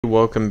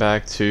Welcome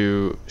back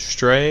to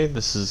Stray.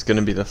 This is going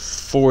to be the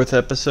 4th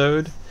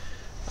episode.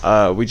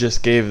 We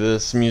just gave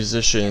this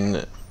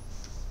musician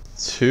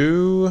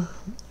 2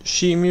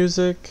 sheet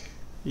music.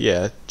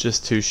 Yeah,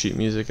 just 2 sheet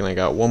music, and I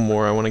got 1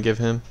 more I want to give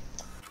him.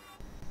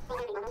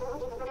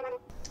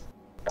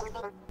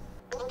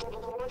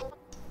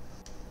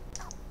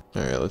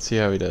 Alright, let's see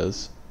how he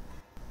does.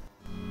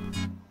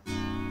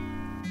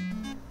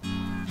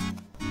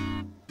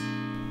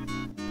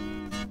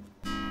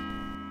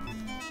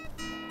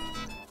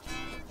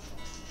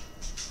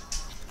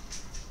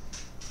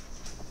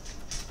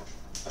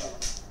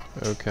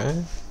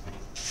 Okay.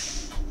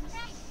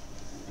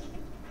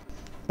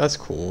 That's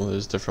cool.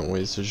 There's different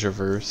ways to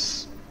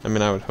traverse. I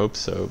mean, I would hope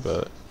so,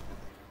 but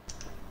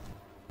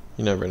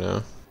you never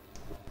know.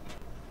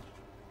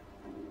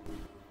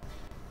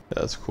 Yeah,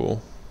 that's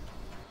cool.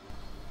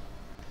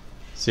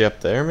 Is he up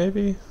there,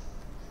 maybe?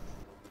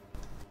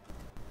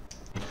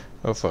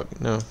 Oh, fuck,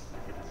 no.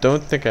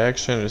 Don't think I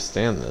actually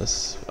understand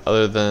this,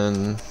 other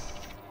than...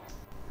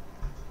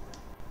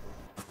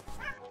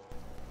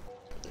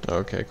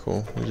 Okay,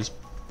 cool. We just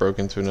broke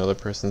into another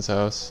person's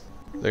house.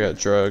 They got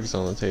drugs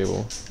on the table.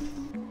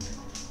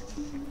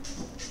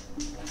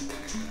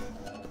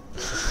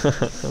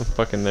 I'm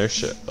fucking their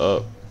shit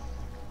up.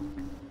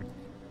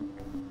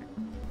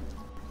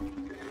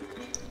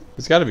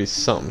 There's gotta be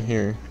something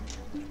here.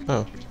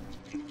 Oh.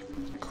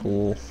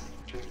 Cool.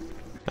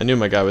 I knew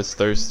my guy was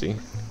thirsty.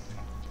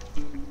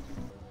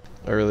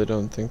 I really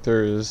don't think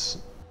there is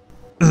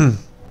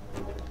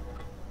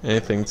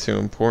anything too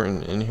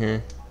important in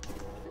here.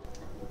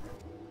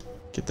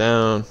 Get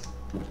down.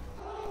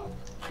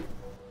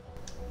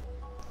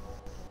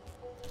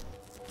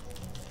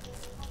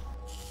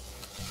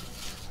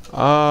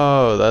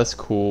 Oh, that's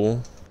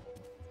cool.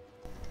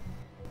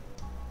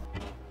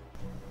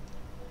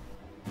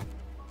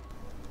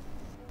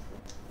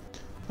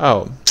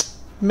 Oh,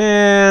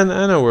 man,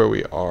 I know where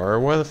we are.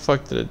 Why the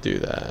fuck did it do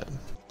that?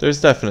 There's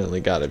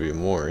definitely gotta be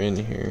more in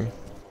here.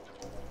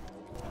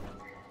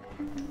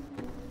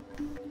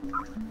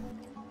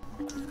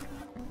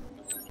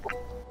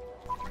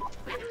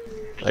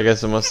 I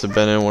guess it must have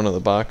been in one of the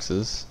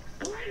boxes.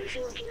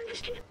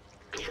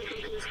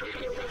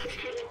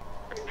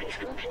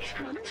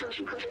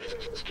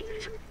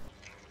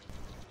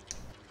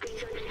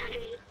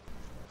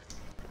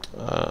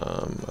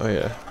 Oh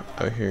yeah,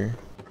 out here.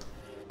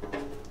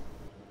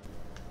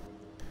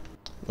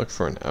 Look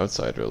for an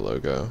outsider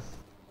logo.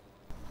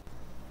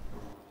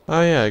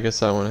 Oh yeah, I guess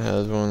that one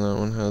has one, that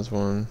one has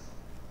one.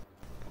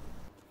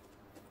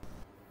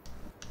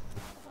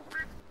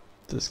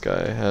 This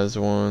guy has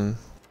one.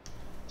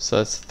 So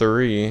that's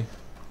 3.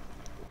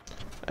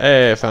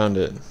 Hey, I found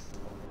it.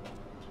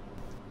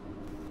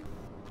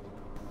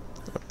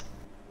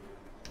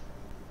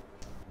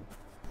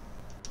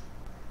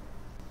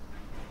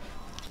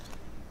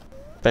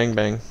 Bang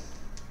bang.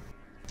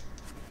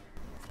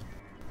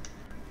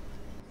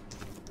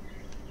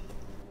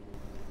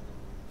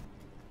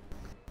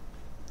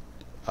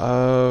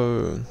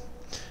 Oh.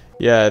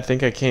 Yeah, I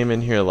think I came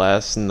in here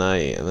last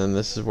night and then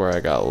this is where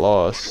I got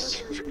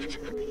lost.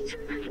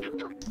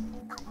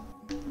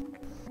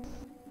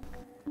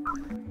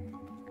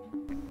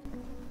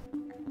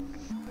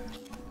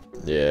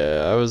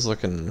 Yeah, I was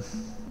looking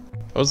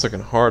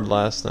hard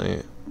last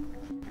night.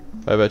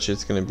 I bet you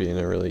it's gonna be in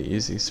a really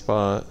easy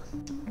spot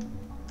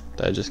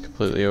that I just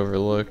completely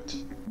overlooked.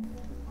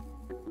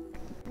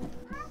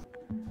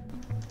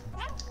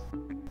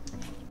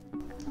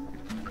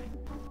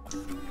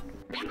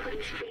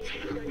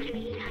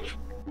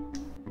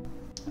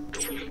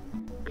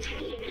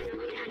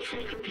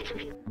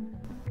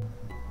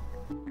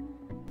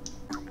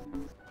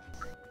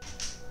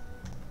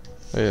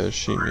 Oh yeah, there's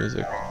sheet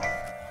music.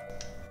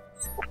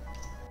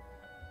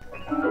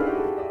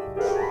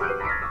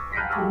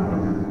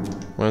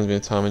 Reminds me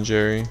of Tom and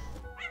Jerry.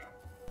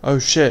 Oh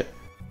shit.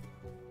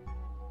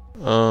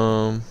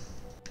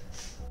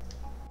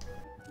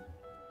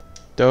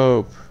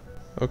 Dope.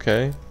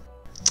 Okay.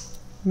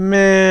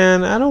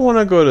 Man, I don't want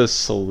to go to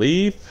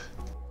sleep.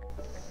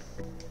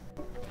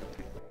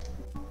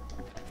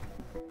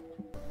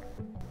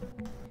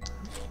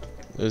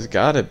 There's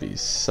gotta be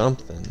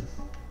something.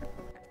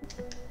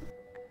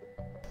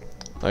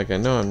 Like, I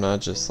know I'm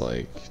not just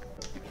like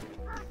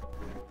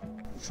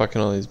fucking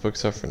all these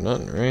books up for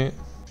nothing, right?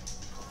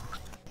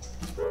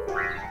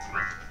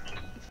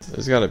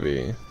 There's gotta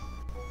be.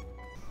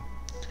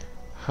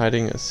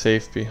 Hiding a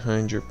safe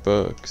behind your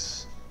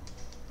books.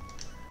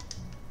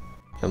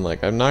 And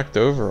like, I've knocked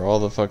over all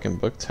the fucking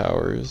book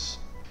towers.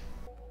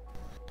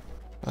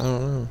 I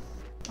don't know.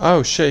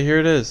 Oh shit, here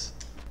it is.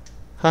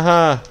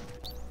 Haha.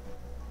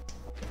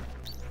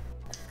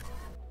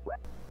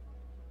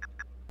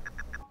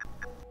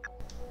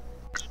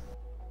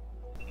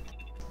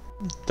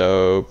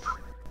 Dope.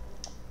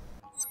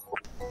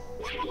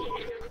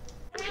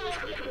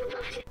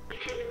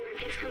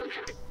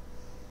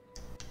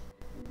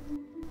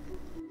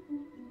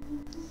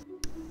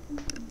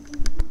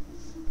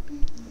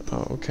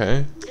 Oh,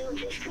 okay.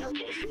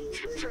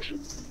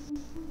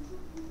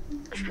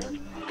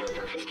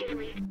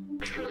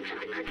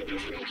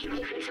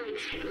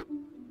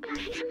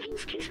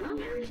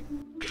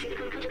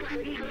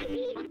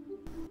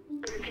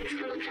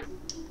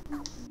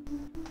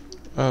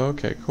 Oh,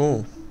 okay,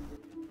 cool.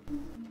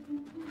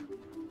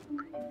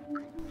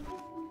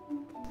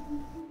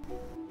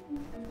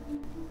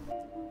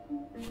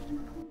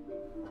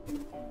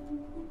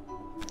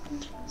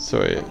 So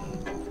wait,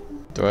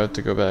 do I have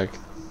to go back?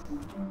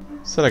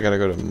 Said I gotta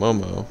go to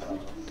Momo.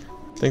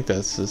 I think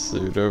that's this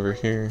dude over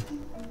here.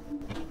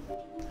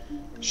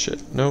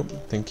 Shit, nope,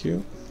 thank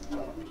you.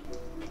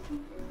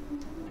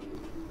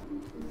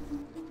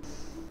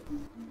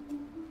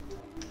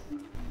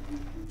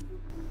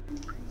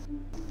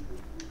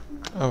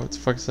 Oh, what the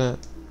fuck is that?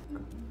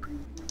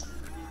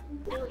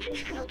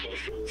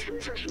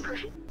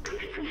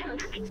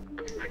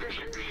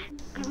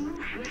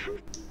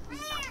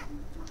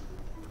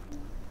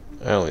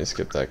 I only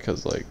skipped that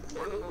because, like,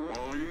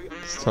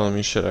 it's telling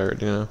me shit I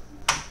already know.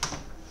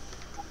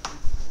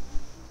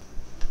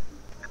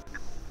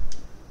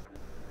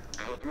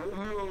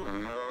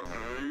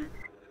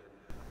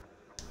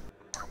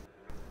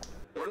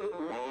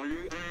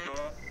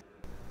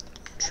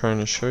 Trying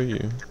to show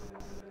you.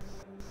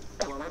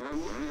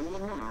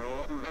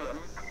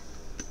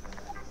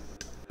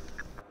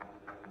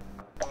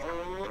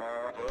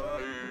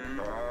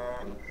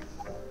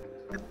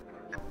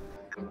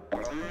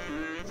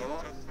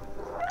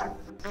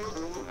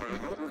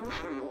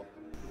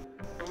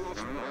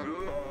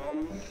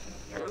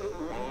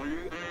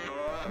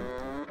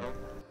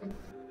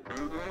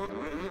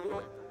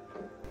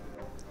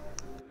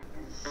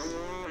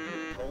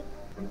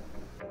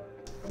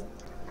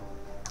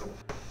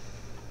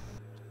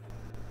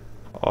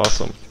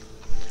 Awesome.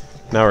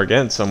 Now we're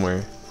getting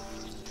somewhere.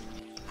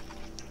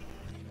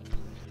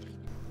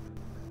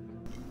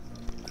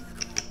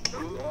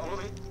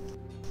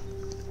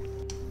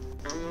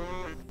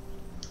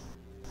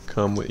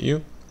 Come with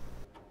you.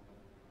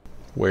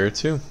 Where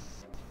to?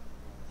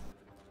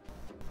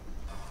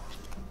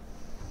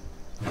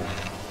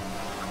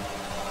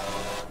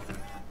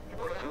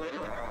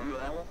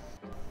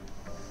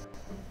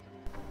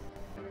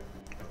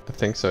 I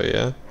think so,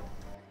 yeah.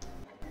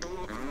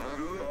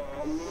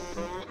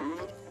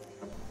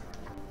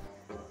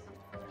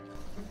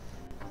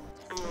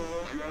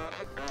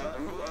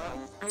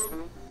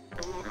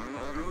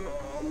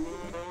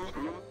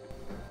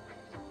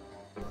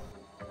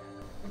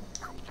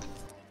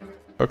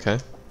 Okay.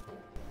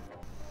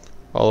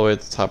 All the way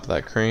at the top of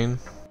that crane.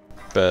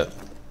 Bet.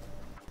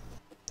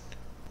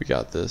 We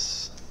got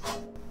this.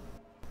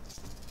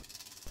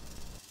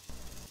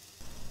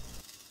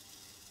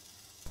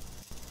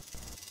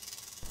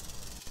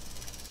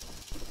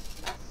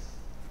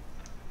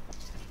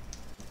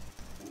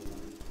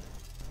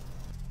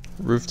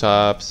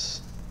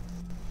 Rooftops.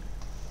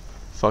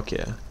 Fuck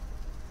yeah.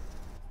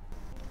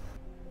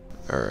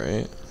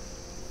 Alright.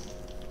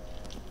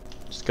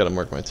 Just gotta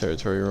mark my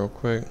territory real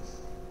quick.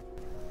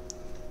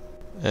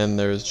 And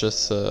there's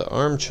just an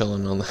arm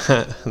chilling on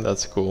that.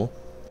 That's cool.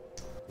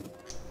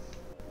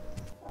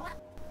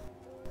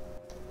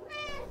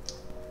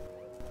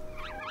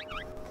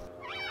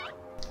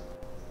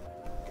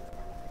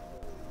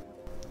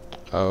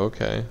 Oh,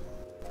 okay.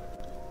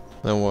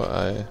 Then what,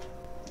 I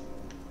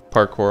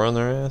parkour on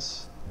their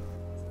ass?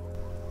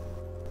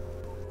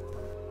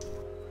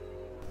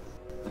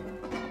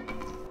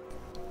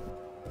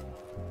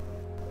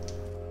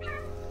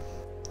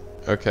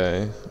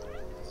 Okay.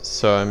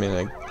 So, I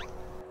mean,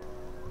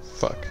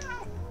 fuck.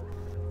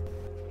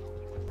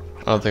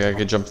 I don't think I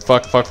could jump.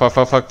 Fuck.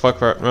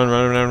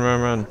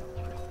 Run.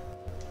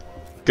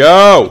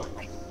 Go!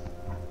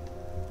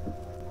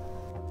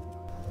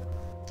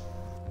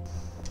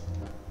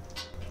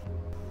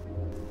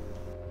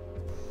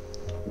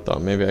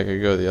 Thought maybe I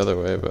could go the other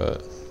way,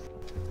 but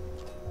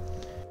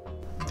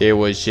there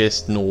was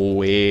just no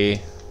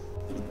way.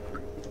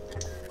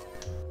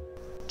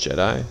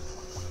 Jedi?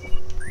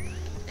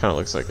 Kinda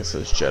looks like it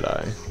says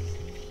Jedi.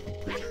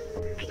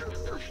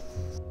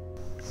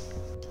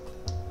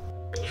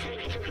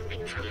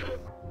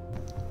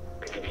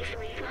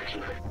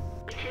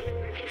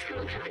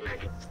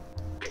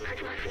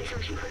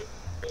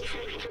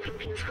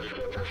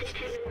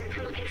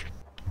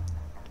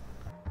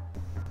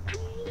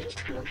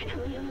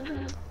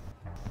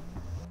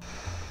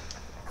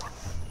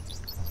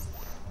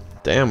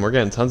 Damn, we're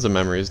getting tons of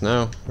memories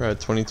now. We're at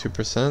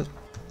 22%.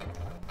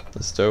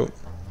 That's dope.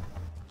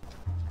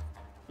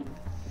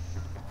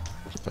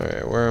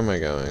 Alright, where am I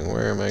going?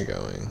 Where am I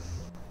going?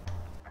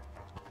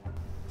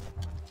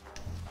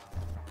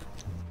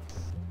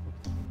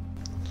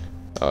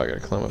 Oh, I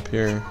gotta climb up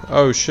here.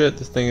 Oh shit,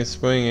 this thing is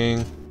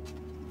swinging.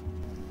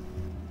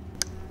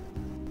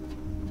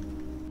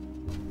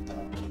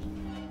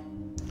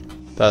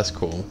 That's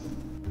cool.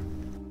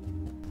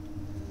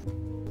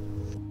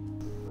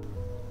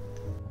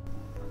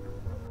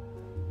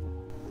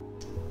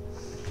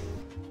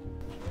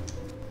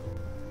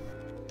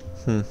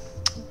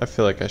 I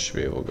feel like I should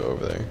be able to go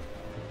over there.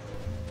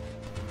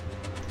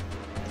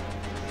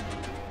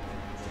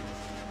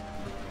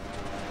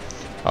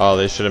 Oh,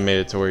 they should have made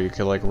it to where you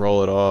could like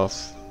roll it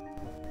off.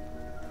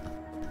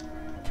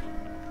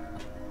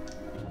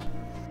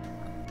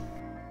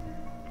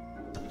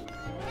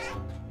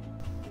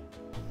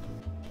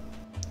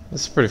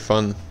 This is pretty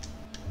fun.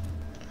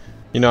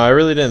 You know, I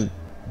really didn't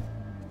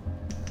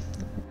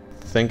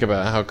think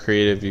about how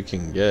creative you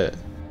can get.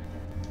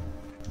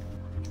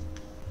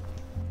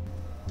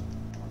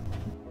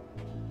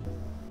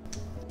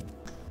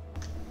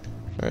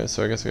 Alright,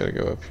 so I guess I gotta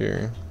go up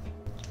here.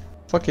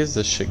 Fuck is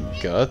this shit,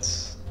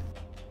 guts?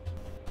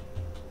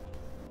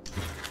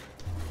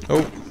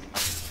 Oh.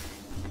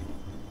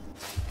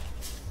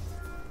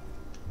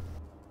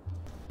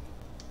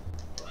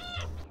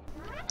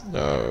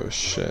 Oh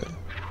shit.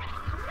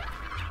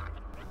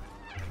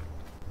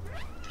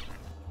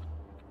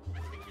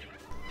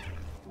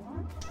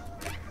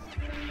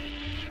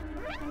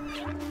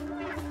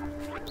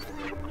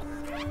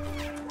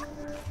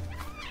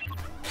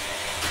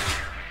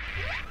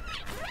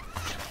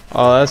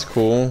 Oh, that's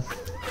cool.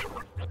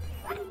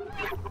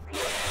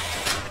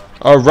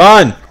 Oh,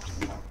 run!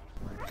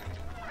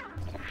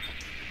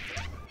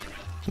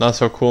 Not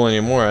so cool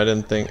anymore. I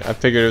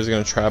figured it was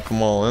gonna trap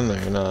them all in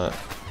there, not.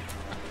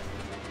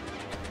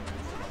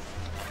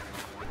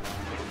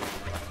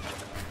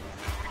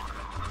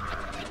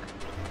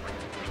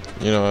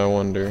 You know, I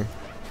wonder.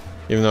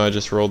 Even though I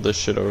just rolled this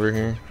shit over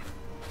here.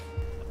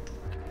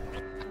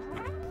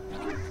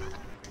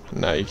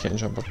 Nah, you can't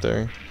jump up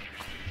there.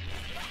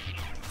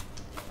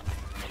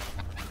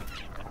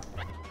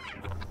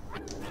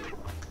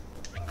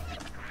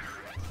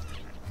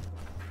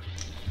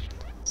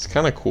 It's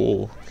kind of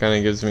cool. Kind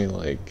of gives me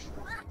like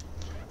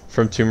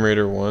from Tomb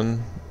Raider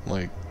 1,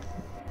 like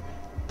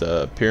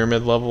the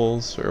pyramid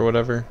levels or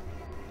whatever.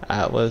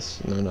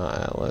 Atlas? No, not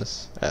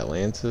Atlas.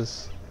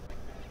 Atlantis.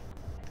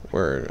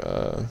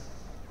 Where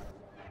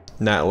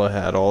Natla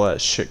had all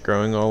that shit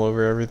growing all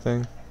over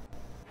everything.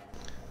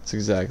 That's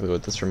exactly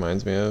what this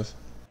reminds me of.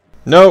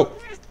 No!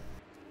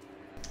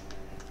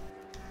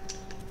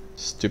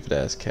 Stupid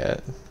ass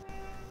cat.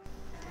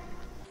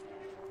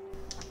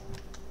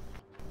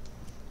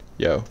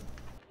 Yo.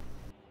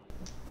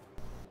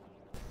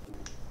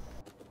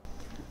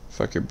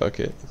 Fuck your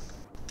bucket.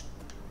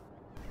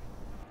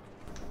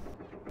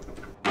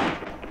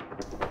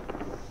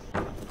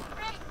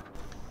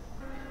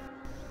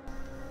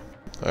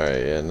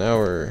 Alright, yeah, now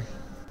we're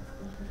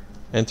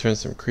entering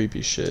some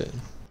creepy shit.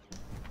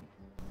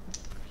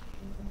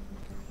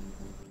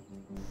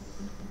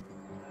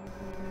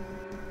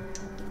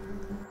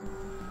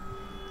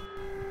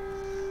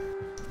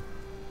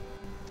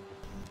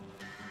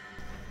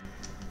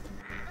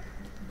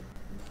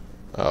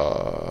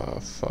 Oh,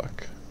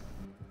 fuck.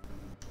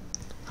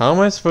 How am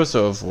I supposed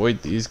to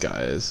avoid these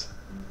guys?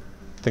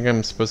 I think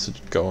I'm supposed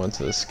to go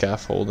onto the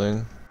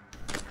scaffolding.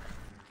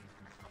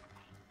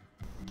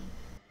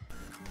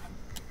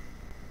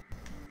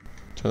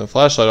 Turn the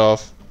flashlight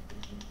off.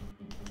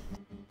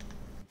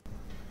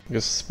 I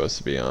guess it's supposed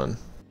to be on.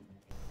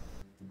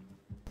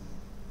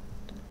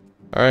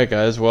 Alright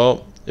guys,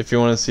 well, if you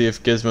want to see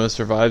if Gizmo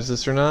survives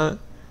this or not,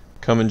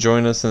 come and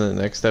join us in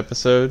the next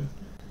episode.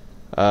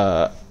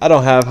 I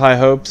don't have high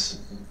hopes,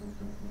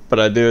 but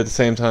I do at the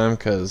same time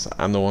because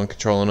I'm the one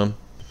controlling them.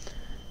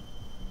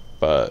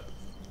 But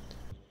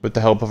with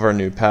the help of our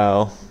new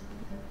pal,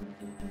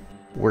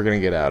 we're gonna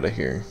get out of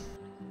here.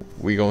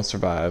 We gonna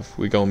survive.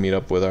 We gonna meet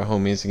up with our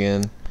homies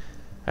again.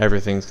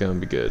 Everything's gonna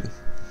be good.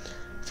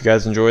 If you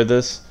guys enjoyed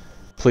this,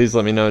 please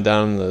let me know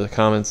down in the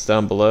comments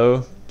down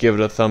below. Give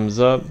it a thumbs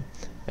up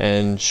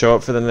and show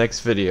up for the next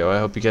video. I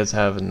hope you guys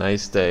have a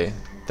nice day.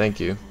 Thank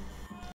you.